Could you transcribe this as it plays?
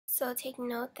So take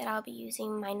note that I'll be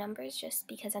using my numbers just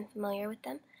because I'm familiar with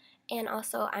them. And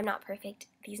also, I'm not perfect.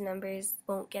 These numbers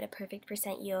won't get a perfect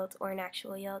percent yield or an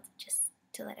actual yield, just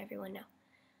to let everyone know.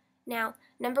 Now,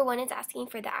 number 1 is asking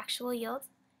for the actual yield,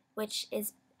 which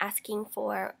is asking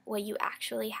for what you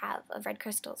actually have of red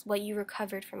crystals, what you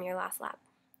recovered from your last lab.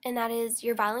 And that is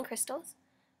your violin crystals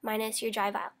minus your dry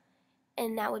vial.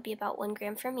 And that would be about 1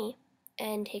 gram for me.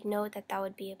 And take note that that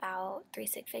would be about 3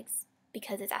 sig figs,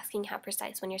 because it's asking how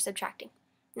precise when you're subtracting.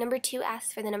 Number 2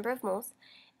 asks for the number of moles,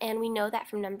 and we know that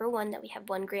from number 1 that we have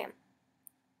 1 gram.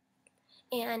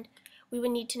 And we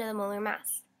would need to know the molar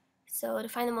mass. So to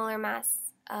find the molar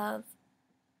mass of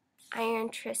iron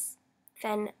tris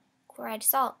fen chloride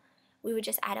salt, we would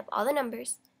just add up all the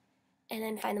numbers and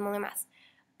then find the molar mass.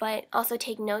 But also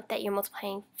take note that you're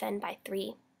multiplying fen by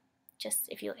 3, just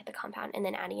if you look at the compound, and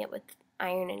then adding it with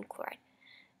iron and chloride.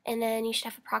 And then you should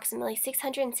have approximately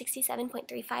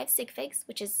 667.35 sig figs,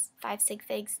 which is 5 sig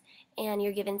figs, and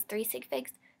you're given 3 sig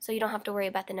figs, so you don't have to worry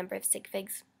about the number of sig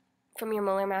figs from your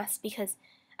molar mass, because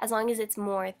as long as it's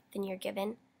more than you're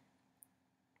given,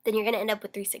 then you're going to end up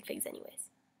with 3 sig figs anyways,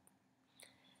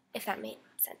 if that made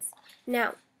sense.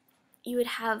 Now, you would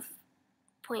have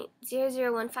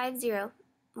 0.00150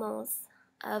 moles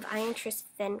of iron tris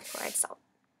fen chloride salt.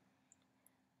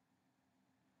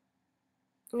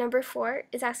 Number 4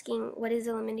 is asking what is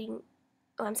the limiting,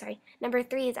 number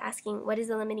 3 is asking what is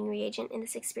the limiting reagent in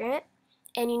this experiment,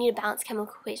 and you need a balanced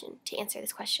chemical equation to answer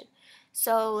this question.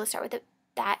 So let's start with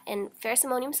that, and ferrous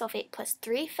ammonium sulfate plus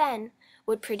 3 fen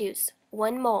would produce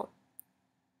 1 mole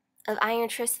of iron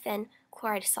tris fen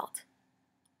chloride salt.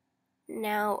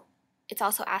 Now, it's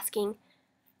also asking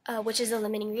which is the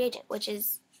limiting reagent,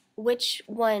 which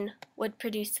one would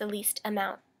produce the least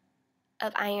amount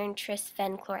of iron tris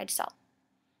fen chloride salt.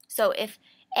 So if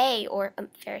A, or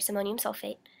ferrous ammonium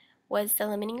sulfate, was the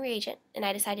limiting reagent, and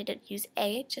I decided to use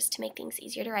A just to make things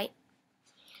easier to write,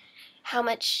 how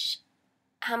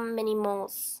many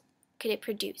moles could it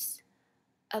produce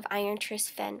of iron tris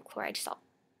fen chloride salt?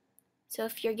 So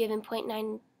if you're given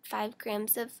 0.95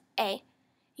 grams of A,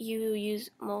 you use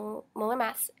molar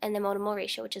mass and the mole to mole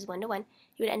ratio, which is 1 to 1,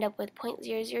 you would end up with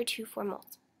 0.0024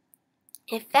 moles.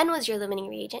 If fen was your limiting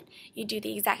reagent, you'd do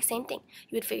the exact same thing.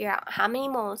 You would figure out how many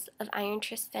moles of iron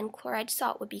tris fen chloride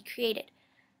salt would be created.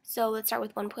 So let's start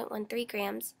with 1.13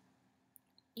 grams.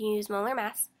 You use molar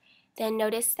mass. Then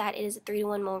notice that it is a 3 to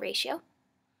 1 mole ratio,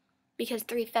 because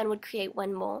 3 fen would create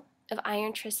 1 mole of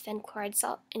iron tris fen chloride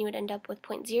salt, and you would end up with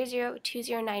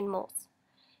 0.00209 moles.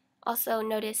 Also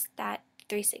notice that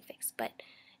 3 sig figs, but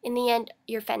in the end,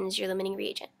 your fen is your limiting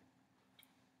reagent.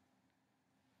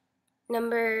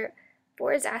 Number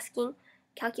 4 is asking,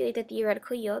 calculate the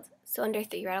theoretical yield. So under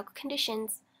theoretical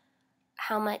conditions,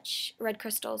 how much red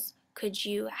crystals could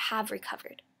you have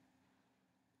recovered?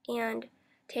 And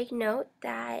take note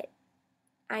that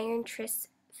iron tris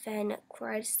fen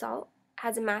chloride salt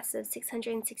has a mass of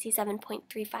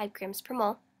 667.35 grams per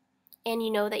mole, and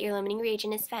you know that your limiting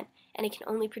reagent is fen, and it can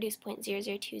only produce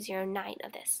 0.00209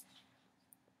 of this.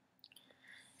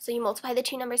 So you multiply the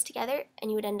two numbers together,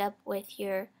 and you would end up with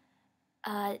your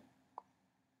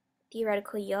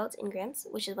theoretical yield in grams,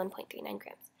 which is 1.39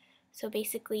 grams. So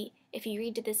basically, if you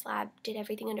redid this lab, did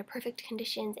everything under perfect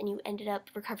conditions, and you ended up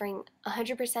recovering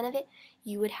 100% of it,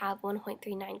 you would have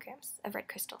 1.39 grams of red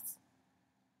crystals.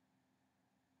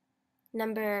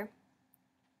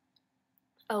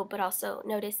 But also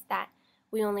notice that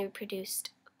we only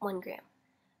produced 1 gram.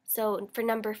 So for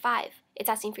number 5, it's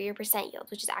asking for your percent yield,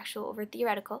 which is actual over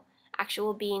theoretical,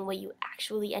 actual being what you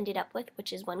actually ended up with,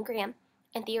 which is 1 gram,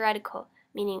 and theoretical,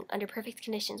 meaning under perfect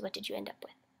conditions, what did you end up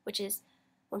with, which is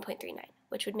 1.39,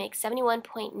 which would make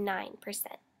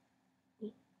 71.9%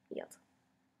 yield.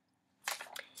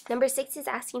 Number 6 is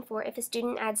asking for if a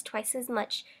student adds twice as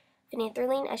much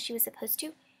phenanthrene as she was supposed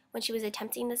to when she was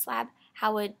attempting this lab,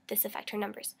 how would this affect her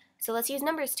numbers? So let's use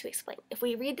numbers to explain. If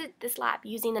we read this lab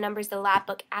using the numbers the lab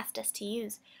book asked us to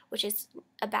use, which is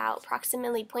about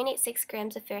approximately 0.86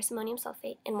 grams of ferrous ammonium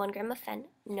sulfate and 1 gram of fen,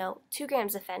 2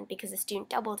 grams of fen because the student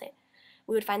doubled it,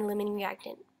 we would find the limiting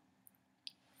reactant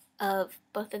of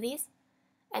both of these.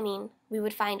 We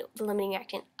would find the limiting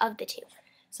reactant of the two.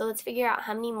 So let's figure out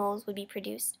how many moles would be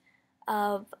produced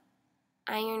of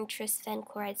iron tris fen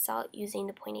chloride salt using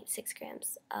the 0.86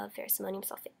 grams of ferrous ammonium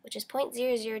sulfate, which is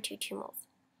 0.0022 moles.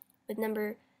 With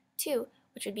number 2,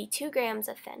 which would be 2 grams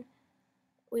of fen,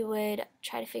 we would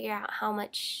try to figure out how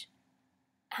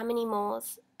many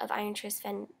moles of iron tris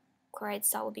fen chloride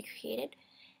salt would be created,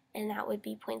 and that would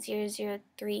be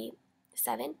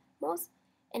 0.0037 moles.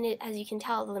 And as you can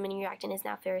tell, the limiting reactant is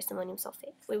now ferrous ammonium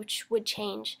sulfate, which would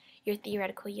change your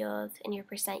theoretical yield and your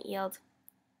percent yield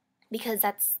because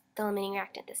that's the limiting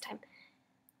reactant this time.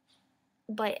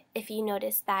 But if you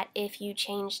notice that if you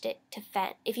changed it to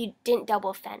Fen, if you didn't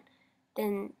double Fen,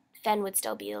 then Fen would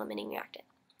still be the limiting reactant.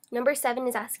 Number 7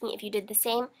 is asking if you did the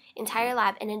same entire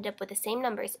lab and ended up with the same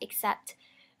numbers except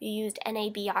you used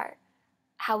NABR,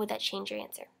 how would that change your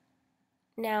answer?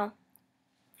 Now,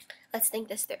 let's think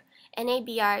this through.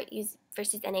 NABR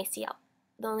versus NaCl.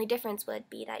 The only difference would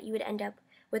be that you would end up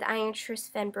with iron tris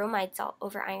Fen bromide salt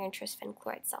over iron tris Fen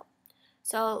chloride salt.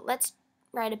 So let's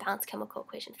write a balanced chemical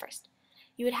equation first.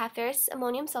 You would have ferrous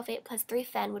ammonium sulfate plus 3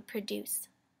 Fen would produce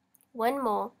 1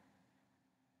 mole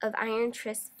of iron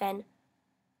tris Fen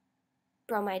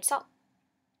bromide salt,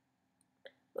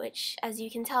 which, as you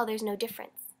can tell, there's no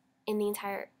difference in the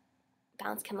entire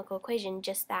balanced chemical equation,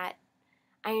 just that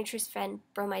iron tris Fen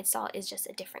bromide salt is just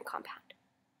a different compound.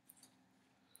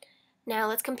 Now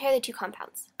let's compare the two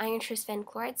compounds, iron tris Fen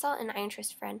chloride salt and iron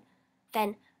tris Fen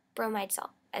bromide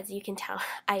salt. As you can tell,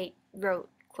 I wrote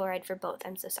chloride for both,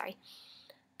 I'm so sorry.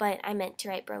 But I meant to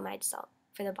write bromide salt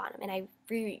for the bottom, and I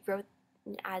rewrote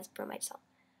it as bromide salt.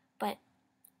 But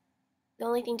the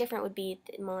only thing different would be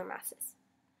the molar masses.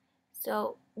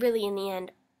 So really, in the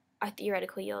end, our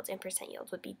theoretical yields and percent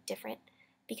yields would be different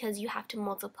because you have to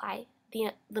multiply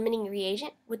the limiting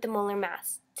reagent with the molar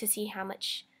mass to see how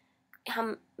much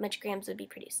grams would be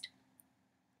produced.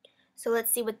 So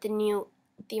let's see what the new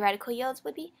theoretical yields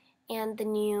would be and the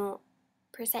new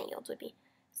percent yields would be.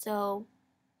 So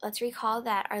let's recall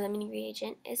that our limiting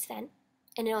reagent is Fen,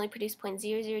 and it only produced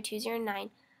 0.00209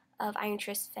 of iron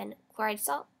tris Fen chloride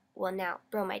salt, well now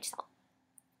bromide salt.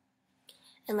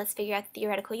 And let's figure out the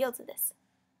theoretical yields of this.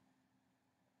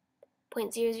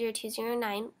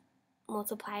 0.00209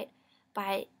 multiplied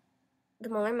by the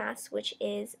molar mass, which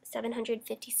is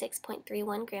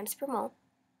 756.31 grams per mole,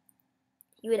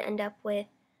 you would end up with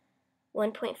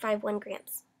 1.51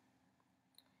 grams.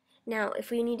 Now, if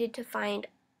we needed to find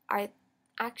our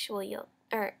actual yield,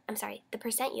 the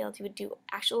percent yield, you would do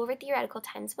actual over theoretical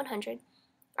times 100,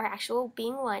 our actual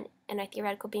being 1 and our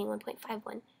theoretical being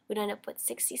 1.51, we'd end up with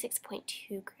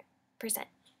 66.2%.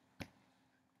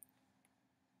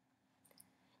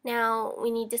 Now,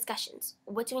 we need discussions.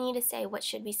 What do we need to say? What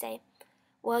should we say?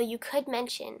 Well, you could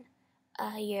mention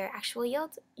your actual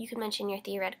yield. You could mention your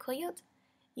theoretical yield.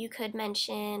 You could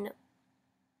mention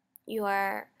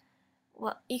your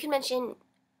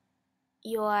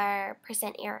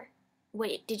percent error.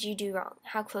 What did you do wrong?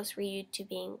 How close were you to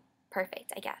being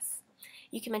perfect, I guess.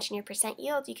 You can mention your percent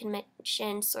yield. You can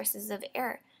mention sources of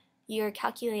error. Your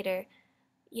calculator,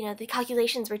 the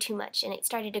calculations were too much and it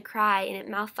started to cry and it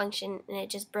malfunctioned and it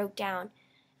just broke down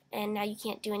and now you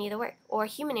can't do any of the work. Or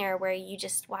human error where you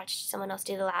just watched someone else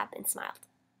do the lab and smiled.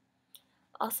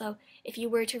 Also, if you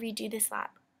were to redo this lab,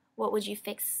 what would you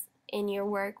fix in your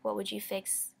work? What would you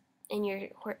fix in your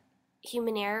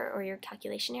human error or your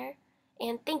calculation error?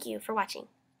 And thank you for watching.